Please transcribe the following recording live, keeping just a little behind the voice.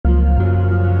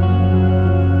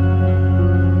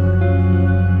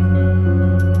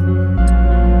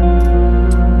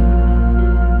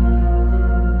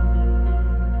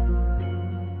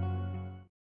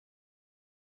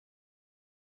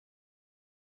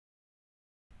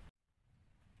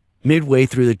Midway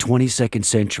through the 22nd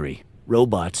century,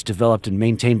 robots developed and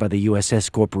maintained by the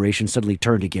USS Corporation suddenly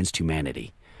turned against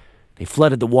humanity. They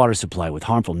flooded the water supply with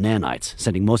harmful nanites,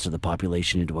 sending most of the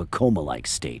population into a coma-like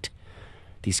state.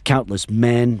 These countless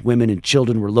men, women, and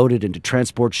children were loaded into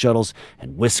transport shuttles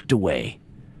and whisked away.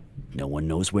 No one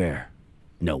knows where.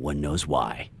 No one knows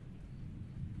why.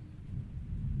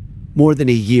 More than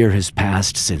a year has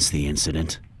passed since the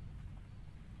incident.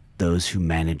 Those who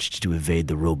managed to evade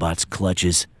the robots'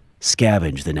 clutches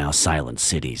scavenge the now silent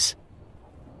cities.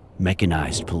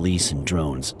 Mechanized police and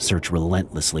drones search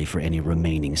relentlessly for any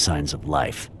remaining signs of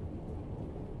life.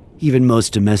 Even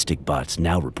most domestic bots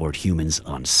now report humans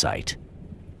on sight.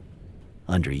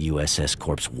 Under USS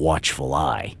Corp's watchful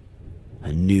eye,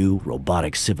 a new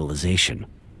robotic civilization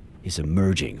is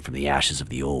emerging from the ashes of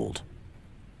the old.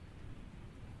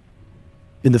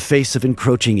 In the face of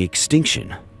encroaching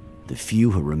extinction, the few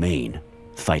who remain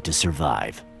fight to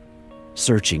survive,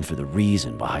 searching for the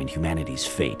reason behind humanity's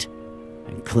fate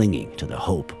and clinging to the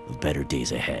hope of better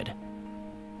days ahead.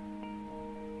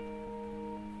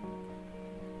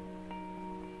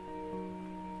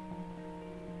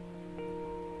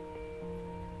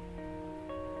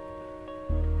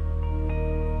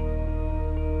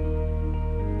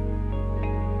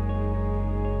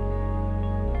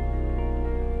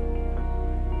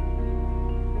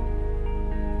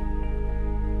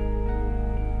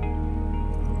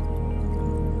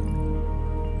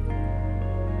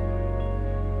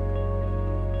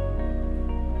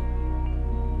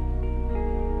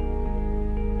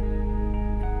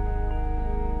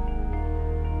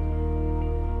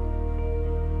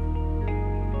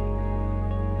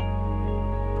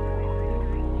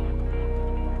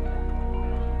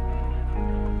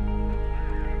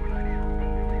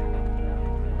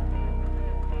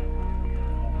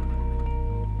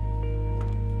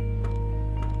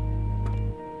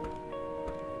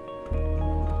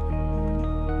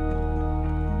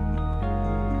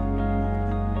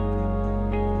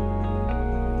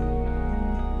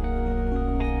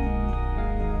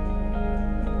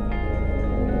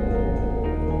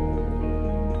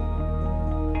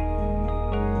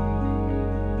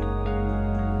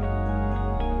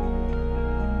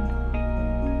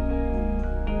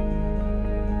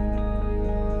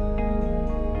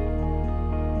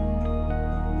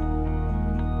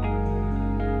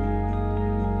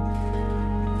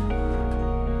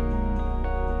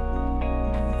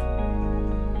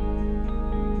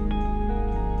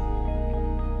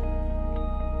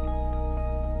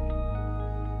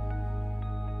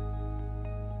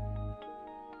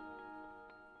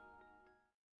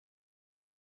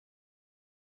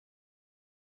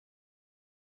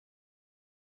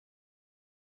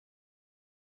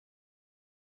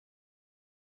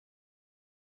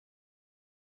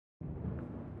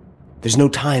 There's no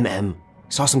time, Em.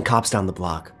 Saw some cops down the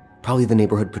block. Probably the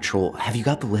neighborhood patrol. Have you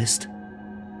got the list?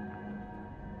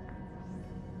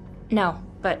 No,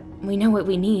 but we know what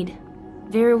we need.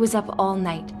 Vera was up all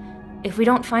night. If we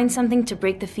don't find something to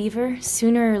break the fever,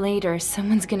 sooner or later,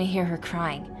 someone's gonna hear her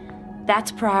crying.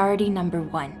 That's priority number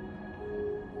 1.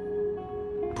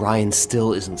 Brian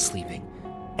still isn't sleeping,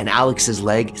 and Alex's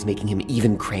leg is making him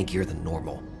even crankier than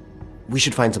normal. We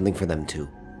should find something for them too.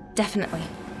 Definitely.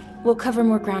 We'll cover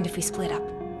more ground if we split up.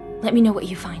 Let me know what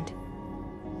you find.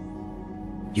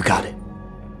 You got it.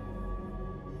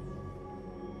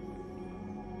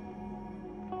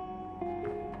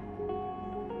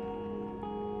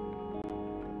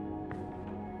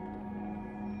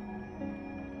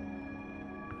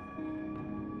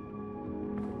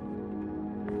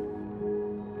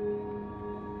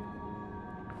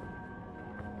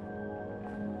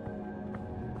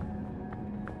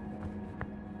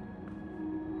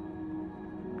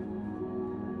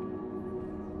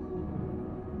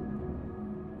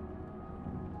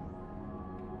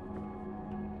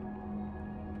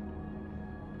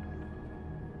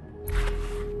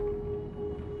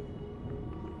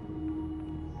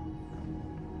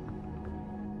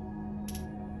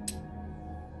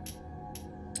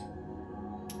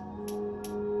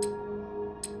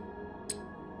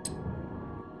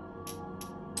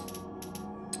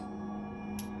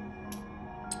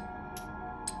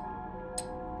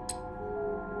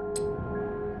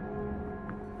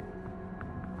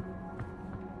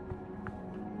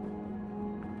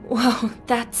 Whoa,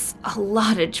 that's a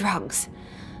lot of drugs.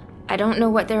 I don't know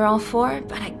what they're all for,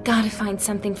 but I gotta find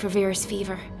something for Vera's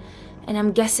fever. And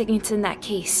I'm guessing it's in that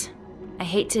case. I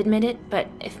hate to admit it, but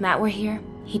if Matt were here,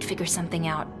 he'd figure something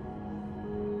out.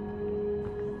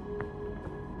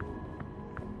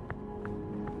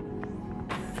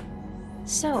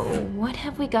 So, what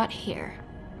have we got here?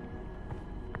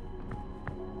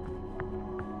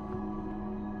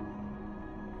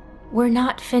 We're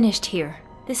not finished here.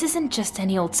 This isn't just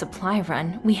any old supply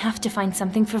run. We have to find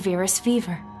something for Vera's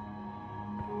fever.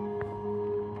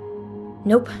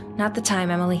 Nope, not the time,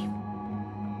 Emily.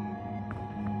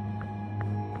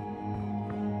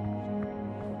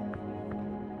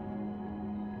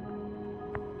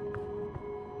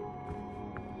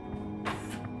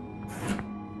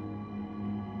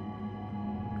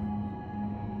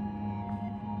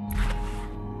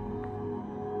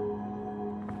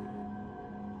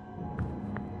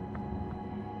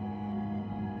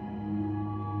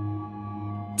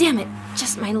 Damn it,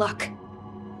 just my luck.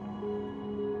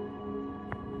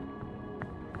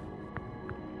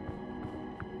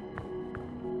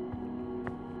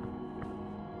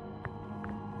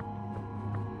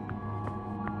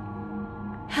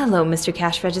 Hello, Mr.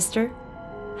 Cash Register.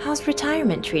 How's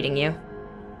retirement treating you?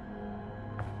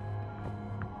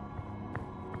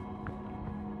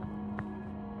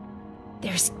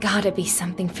 There's gotta be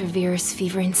something for Vera's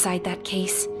fever inside that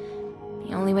case.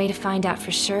 The only way to find out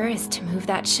for sure is to move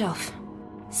that shelf.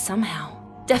 Somehow.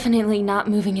 Definitely not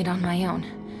moving it on my own.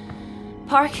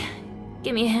 Park,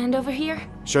 give me a hand over here?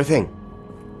 Sure thing.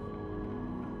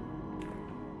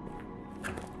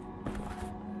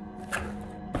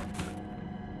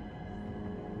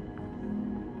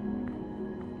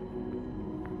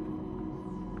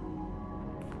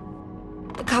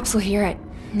 The cops will hear it.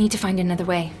 Need to find another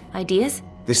way. Ideas?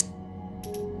 This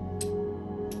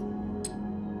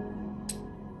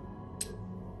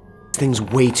thing's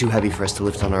way too heavy for us to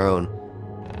lift on our own.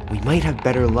 We might have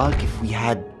better luck if we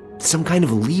had some kind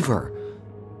of lever.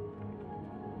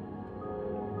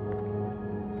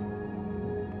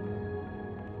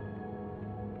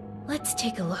 Let's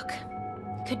take a look.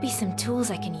 Could be some tools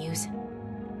I can use.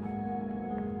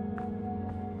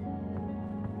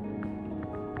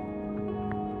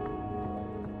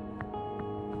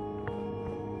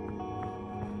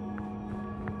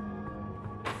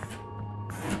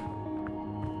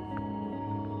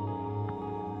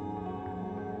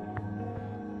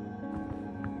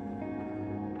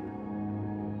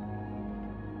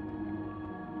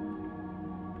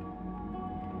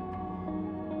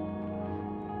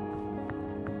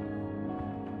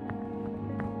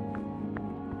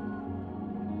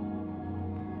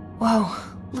 Whoa,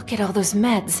 look at all those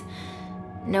meds.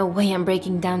 No way I'm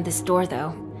breaking down this door,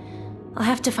 though. I'll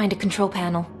have to find a control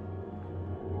panel.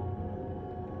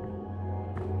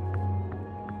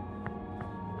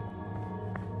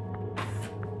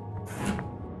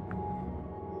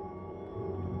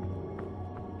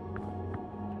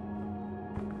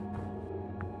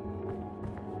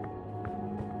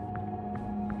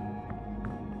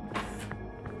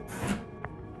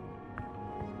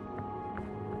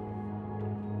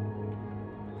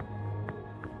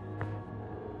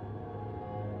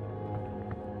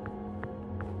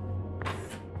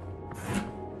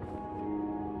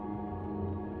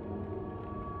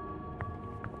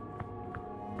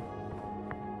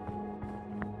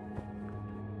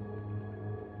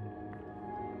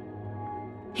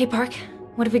 Hey, Park,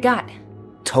 what have we got?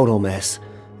 Total mess.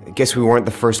 I guess we weren't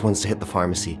the first ones to hit the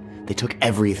pharmacy. They took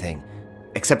everything,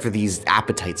 except for these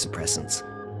appetite suppressants.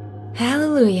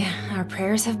 Hallelujah, our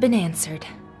prayers have been answered.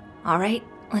 All right,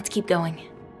 let's keep going.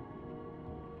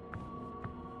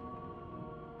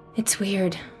 It's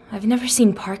weird. I've never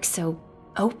seen Park so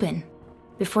open.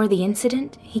 Before the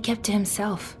incident, he kept to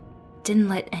himself. Didn't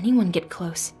let anyone get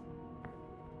close.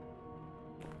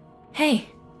 Hey,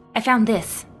 I found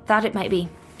this. Thought it might be,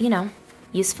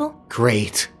 useful?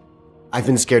 Great. I've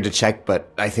been scared to check,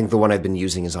 but I think the one I've been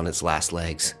using is on its last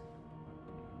legs.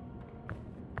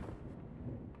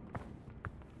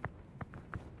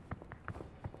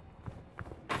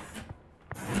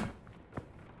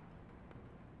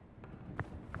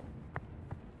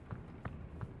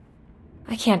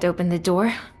 I can't open the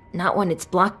door. Not when it's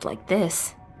blocked like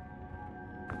this.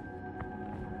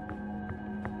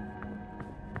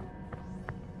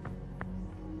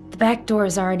 The back door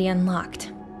is already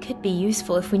unlocked. Could be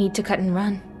useful if we need to cut and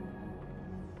run.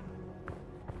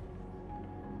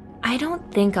 I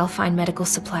don't think I'll find medical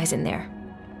supplies in there.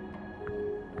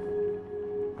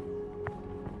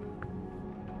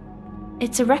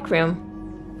 It's a rec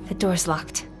room. The door's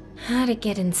locked. How to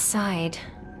get inside?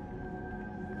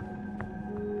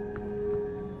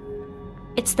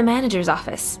 It's the manager's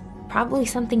office. Probably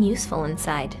something useful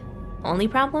inside. Only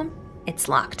problem? It's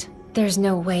locked. There's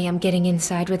no way I'm getting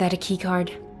inside without a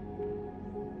keycard.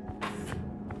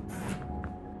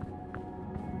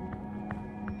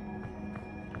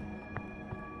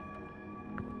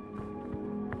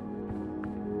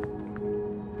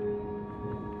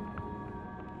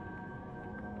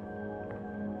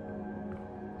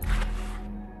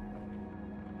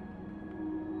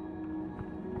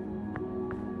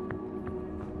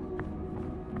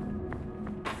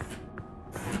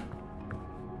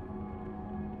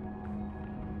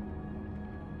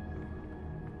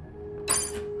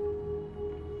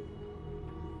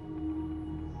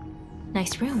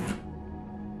 Nice room.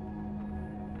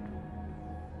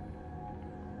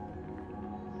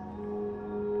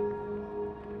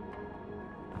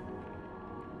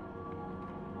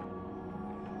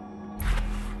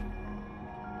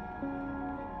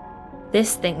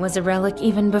 This thing was a relic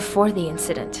even before the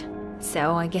incident,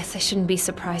 so I guess I shouldn't be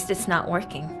surprised it's not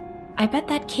working. I bet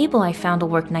that cable I found will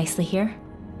work nicely here.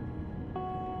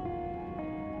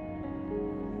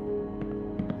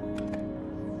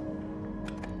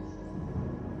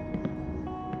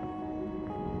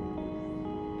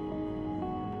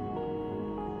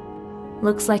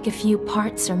 Looks like a few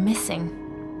parts are missing.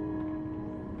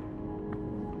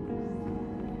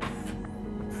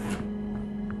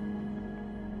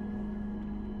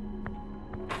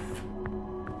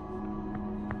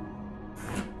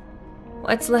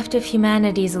 What's left of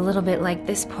humanity is a little bit like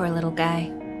this poor little guy.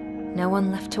 No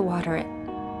one left to water it.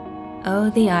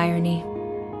 Oh, the irony.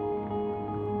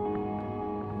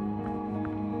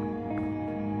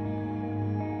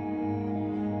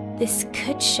 This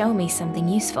could show me something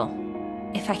useful,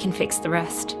 if I can fix the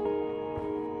rest.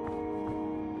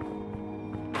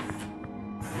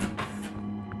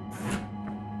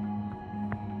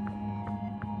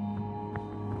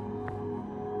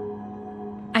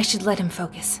 I should let him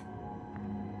focus.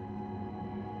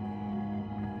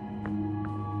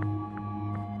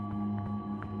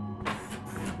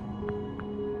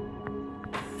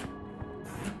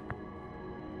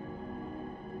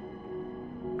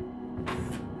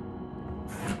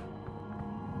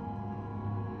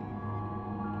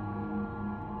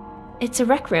 It's a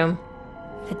rec room.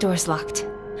 The door's locked.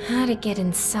 How to get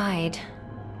inside?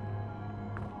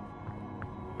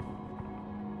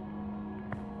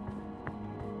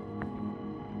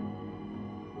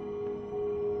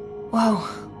 Whoa,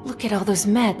 look at all those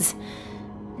meds.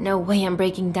 No way I'm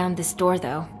breaking down this door,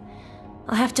 though.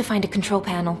 I'll have to find a control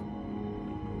panel.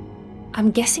 I'm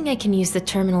guessing I can use the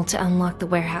terminal to unlock the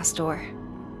warehouse door.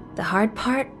 The hard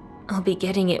part, I'll be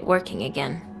getting it working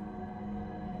again.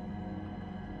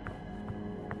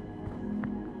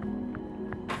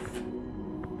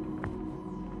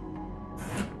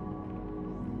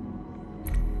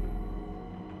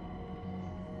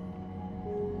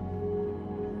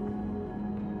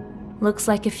 Looks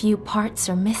like a few parts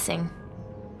are missing.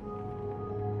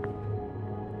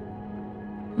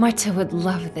 Marta would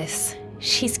love this.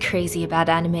 She's crazy about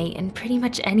anime and pretty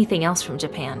much anything else from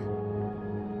Japan.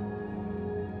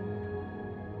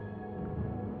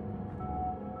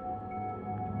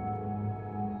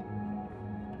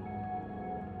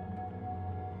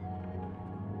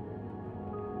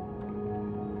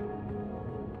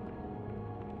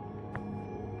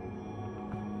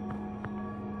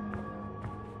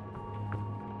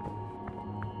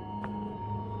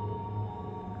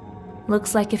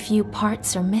 Looks like a few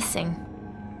parts are missing.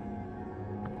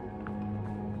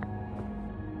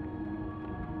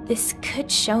 This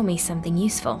could show me something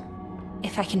useful,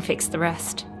 if I can fix the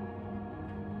rest.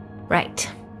 Right,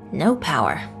 no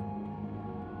power.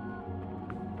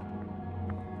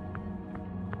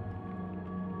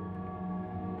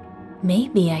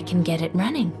 Maybe I can get it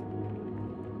running.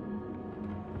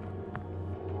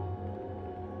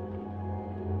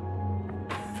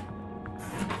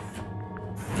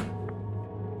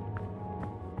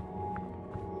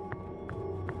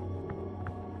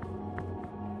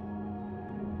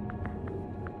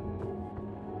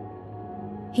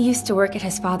 He used to work at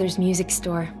his father's music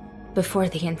store, before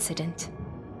the incident.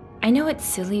 I know it's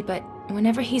silly, but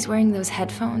whenever he's wearing those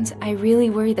headphones, I really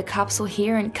worry the cops will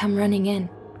hear and come running in.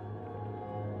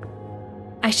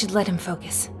 I should let him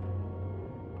focus.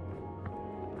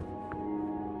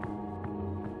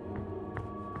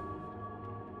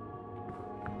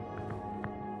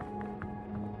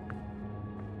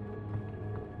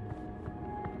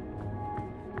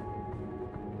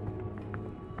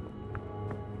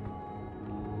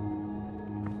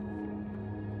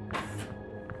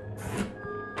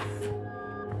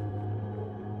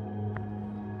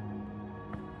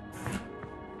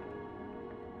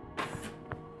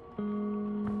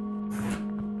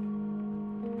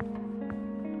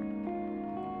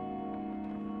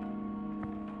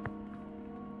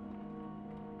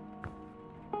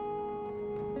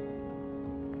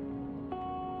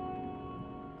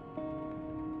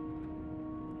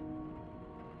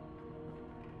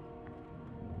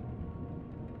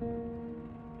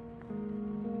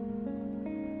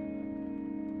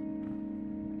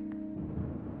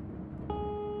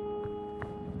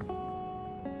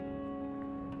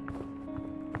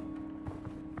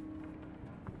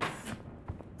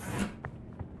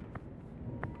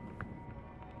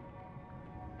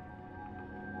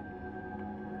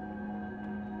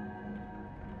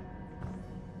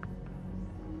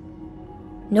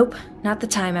 Nope, not the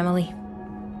time, Emily.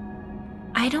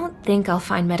 I don't think I'll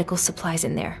find medical supplies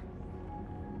in there.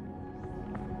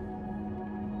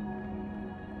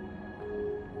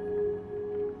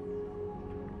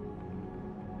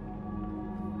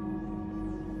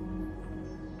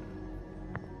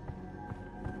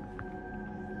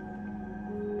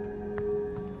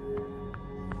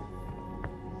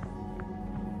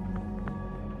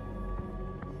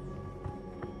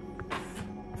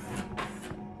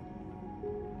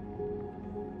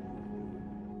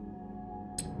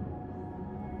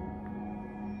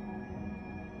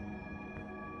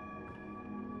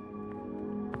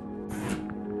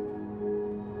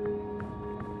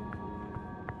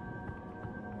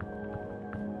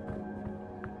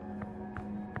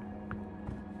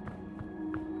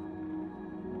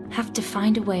 Have to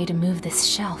find a way to move this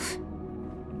shelf.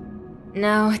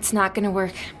 No, it's not gonna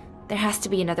work. There has to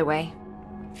be another way.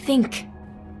 Think.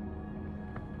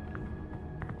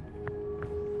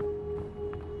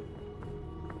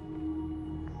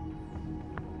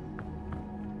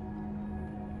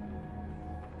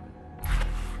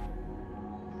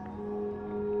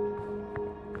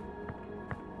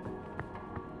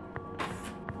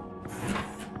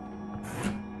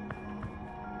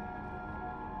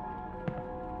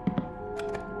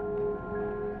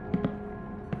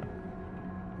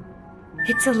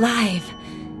 It's alive.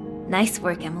 Nice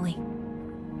work, Emily.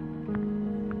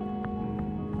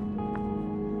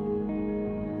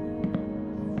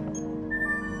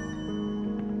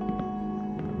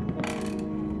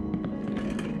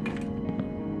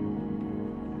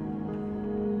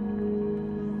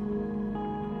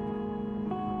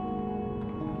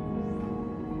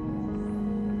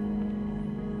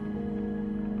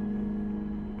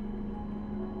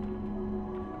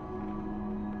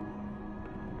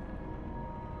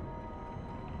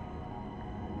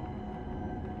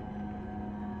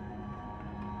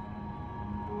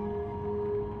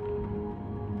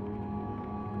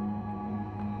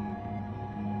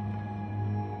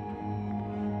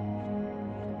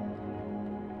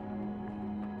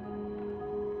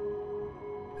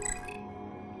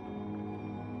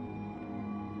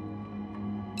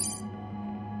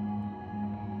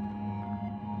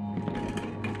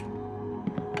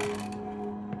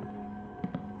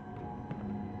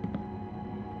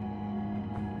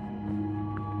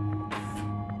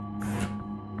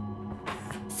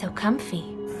 So comfy.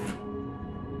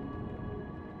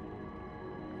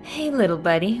 Hey, little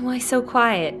buddy, why so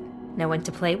quiet? No one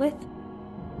to play with?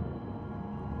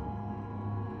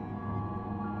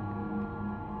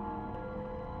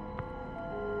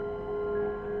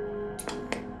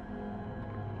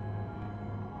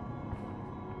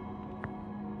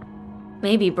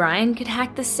 Maybe Brian could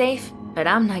hack the safe, but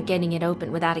I'm not getting it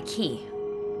open without a key.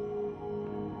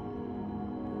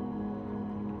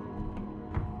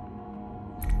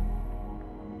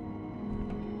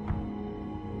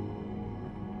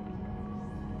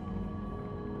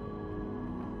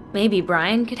 Maybe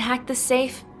Brian could hack the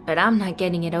safe, but I'm not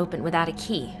getting it open without a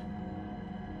key.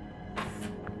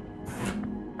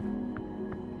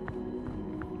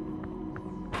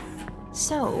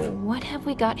 So, what have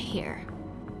we got here?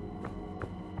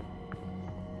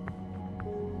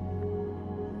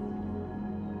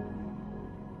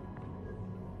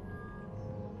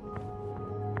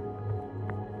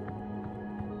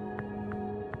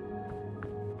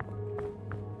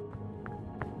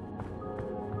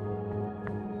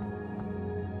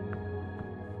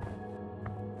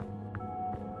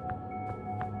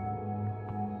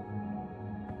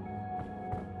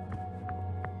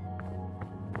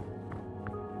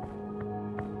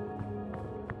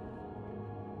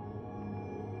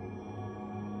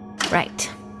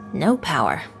 Right. No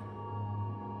power.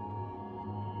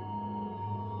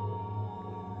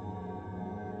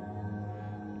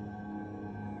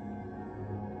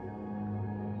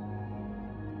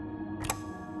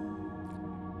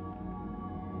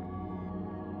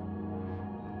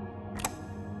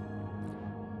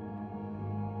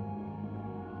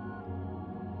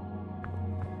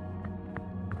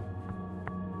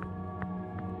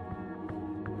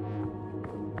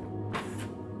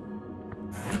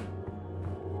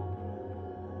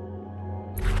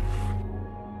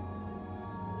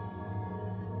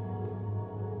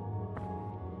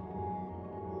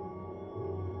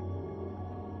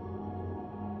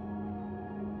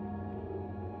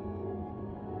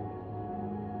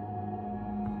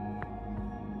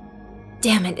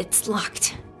 Damn it, it's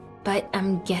locked. But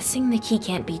I'm guessing the key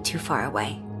can't be too far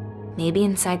away. Maybe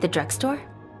inside the drugstore?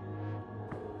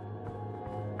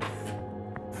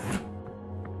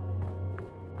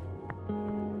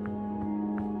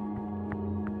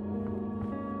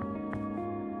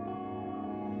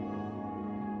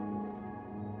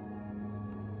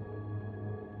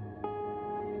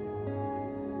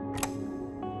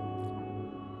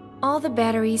 All the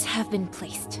batteries have been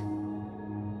placed.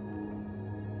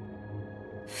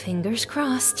 Fingers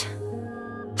crossed.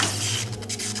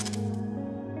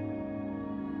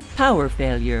 Power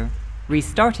failure.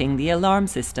 Restarting the alarm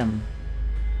system.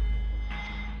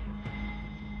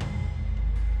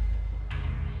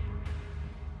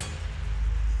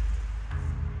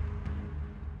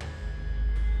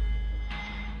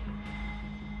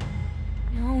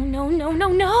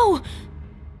 No!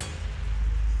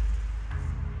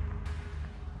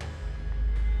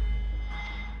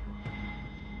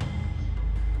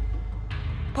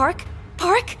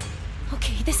 Park?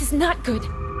 Okay, this is not good.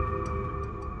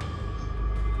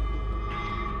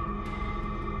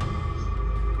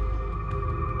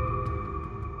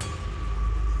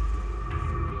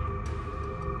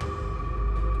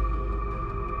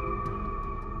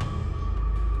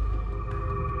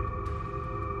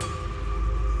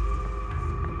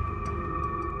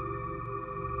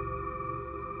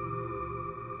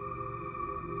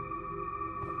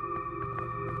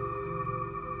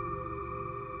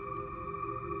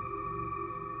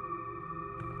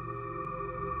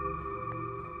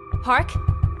 Park?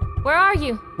 Where are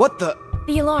you? What the?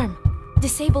 The alarm.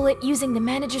 Disable it using the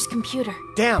manager's computer.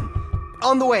 Damn!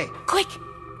 On the way! Quick!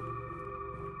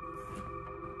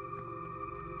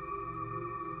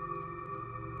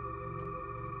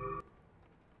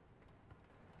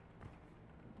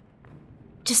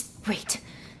 Just wait.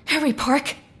 Hurry,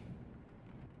 Park!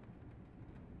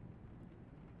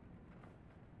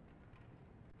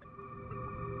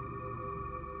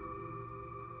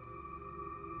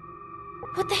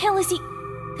 What the hell is he?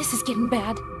 This is getting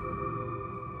bad.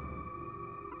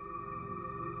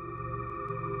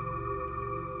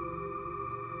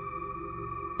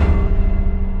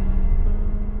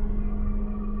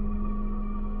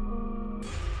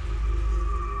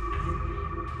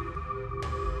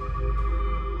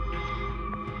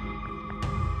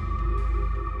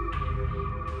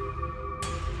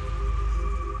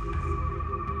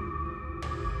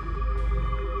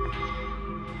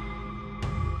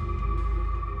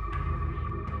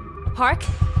 Park?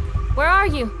 Where are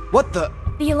you? What the?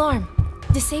 The alarm.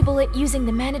 Disable it using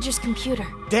the manager's computer.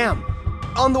 Damn!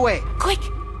 On the way! Quick!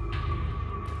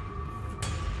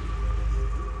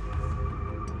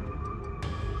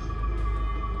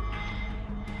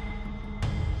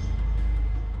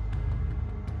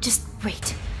 Just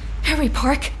wait. Hurry,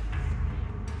 Park!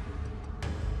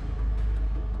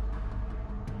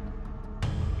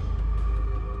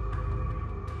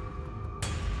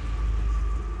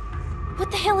 What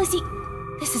the hell is he?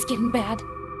 This is getting bad.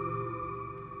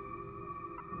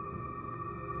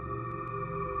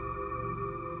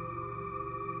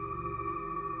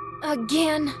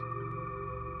 Again.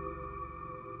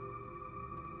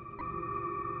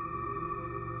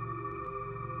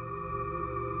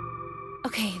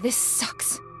 Okay, this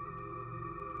sucks.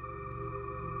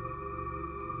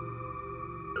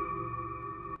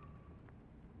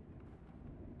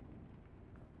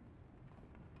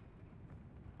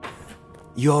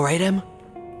 You alright, Em?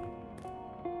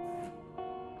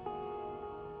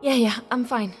 Yeah, I'm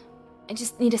fine. I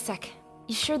just need a sec.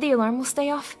 You sure the alarm will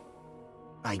stay off?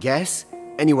 I guess.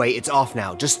 Anyway, it's off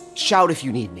now. Just shout if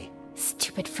you need me.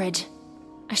 Stupid fridge.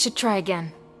 I should try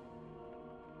again.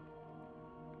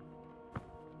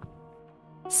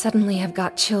 Suddenly I've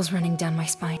got chills running down my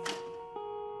spine.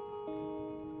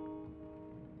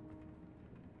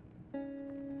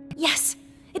 Yes!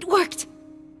 It worked!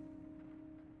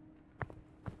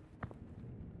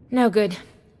 No good.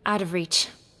 Out of reach.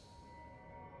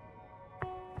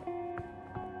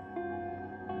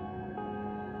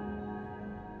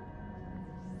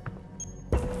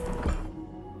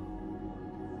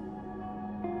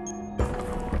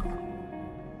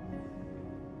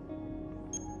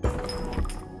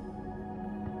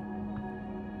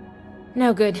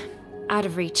 No good. Out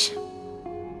of reach.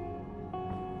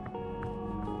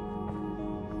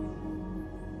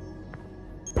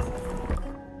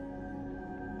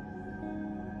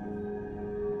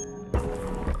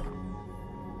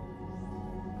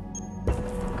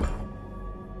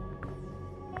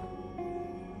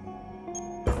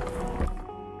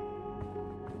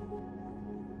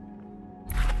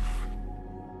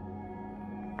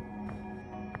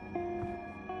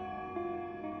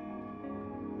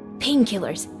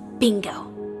 Painkillers.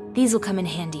 Bingo. These will come in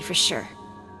handy for sure.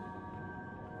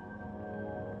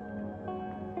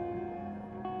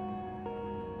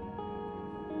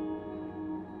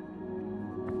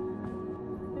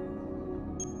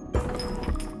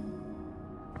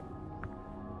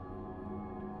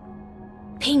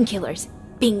 Painkillers.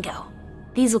 Bingo.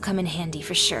 These will come in handy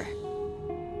for sure.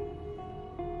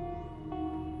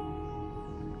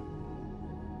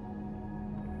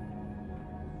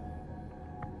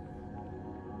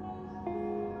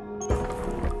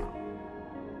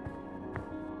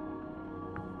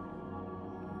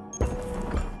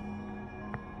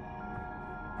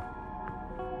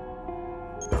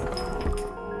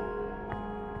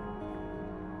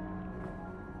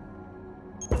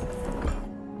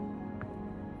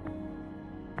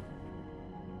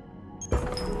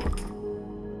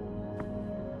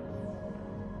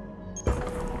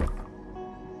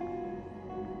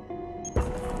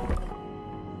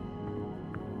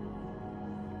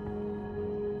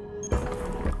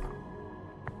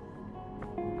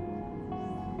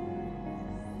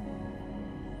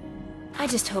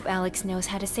 just hope Alex knows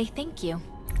how to say thank you.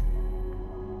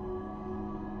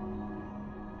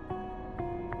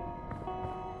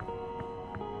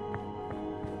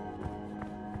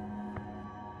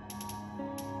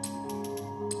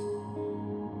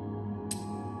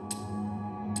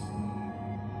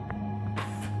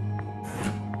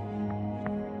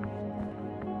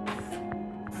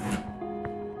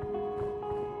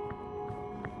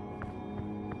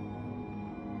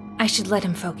 I should let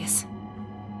him focus.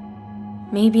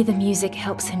 Maybe the music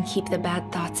helps him keep the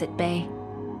bad thoughts at bay.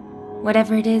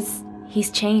 Whatever it is, he's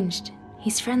changed.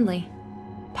 He's friendly.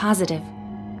 Positive.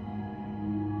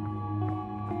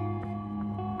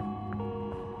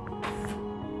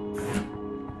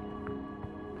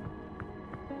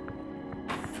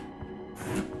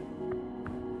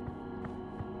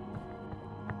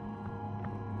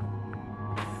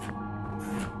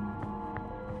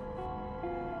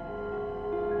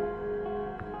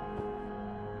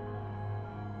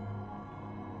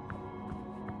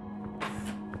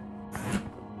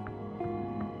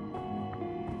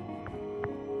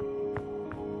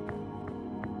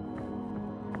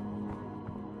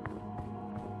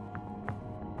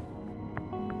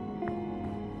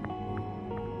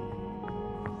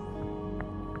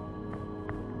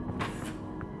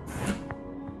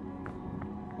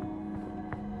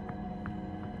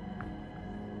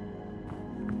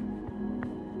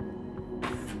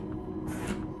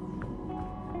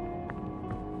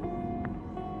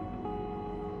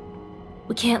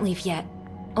 We can't leave yet.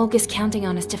 Olga's counting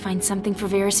on us to find something for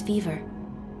Vera's fever.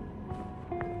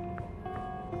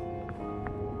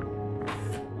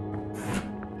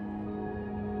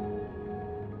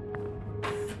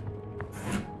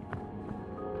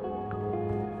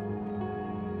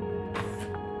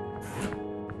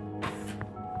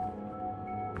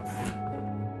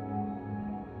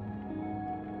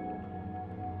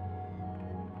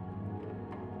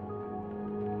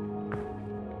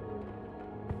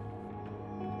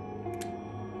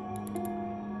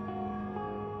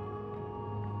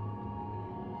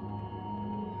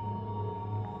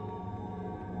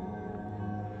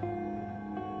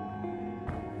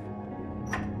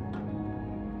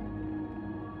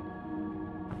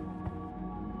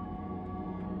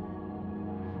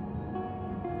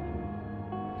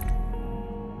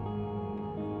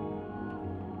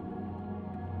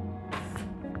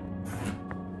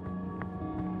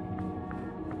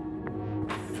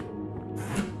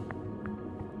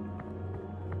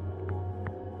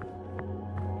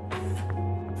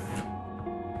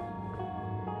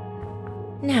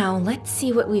 Now, let's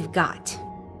see what we've got.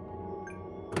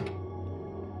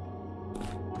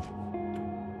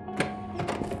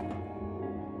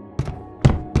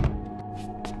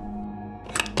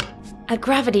 A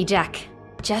gravity jack.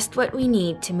 Just what we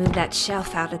need to move that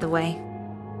shelf out of the way.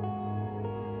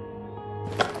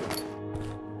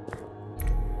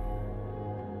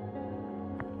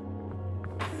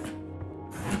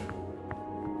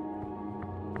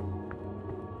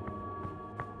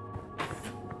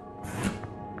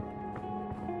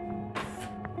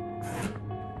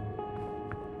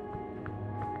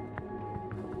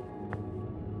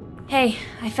 Hey,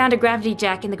 I found a gravity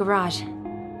jack in the garage.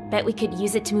 Bet we could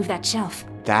use it to move that shelf.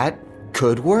 That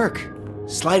could work.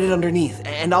 Slide it underneath,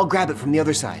 and I'll grab it from the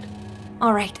other side.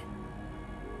 All right.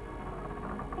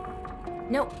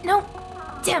 No, no!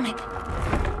 Damn it!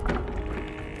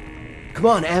 Come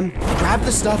on, Em. Grab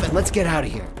the stuff and let's get out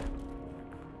of here.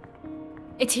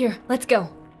 It's here. Let's go.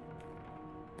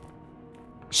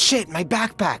 Shit, my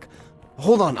backpack.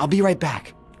 Hold on, I'll be right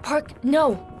back. Park,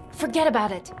 no! Forget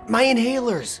about it. My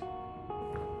inhalers.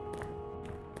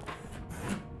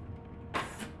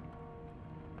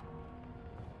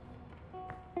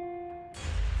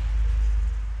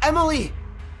 Emily!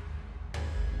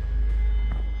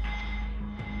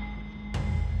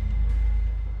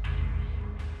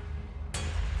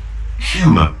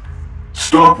 Human,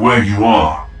 stop where you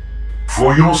are.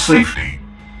 For your safety,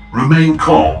 remain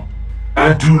calm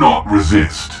and do not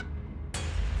resist.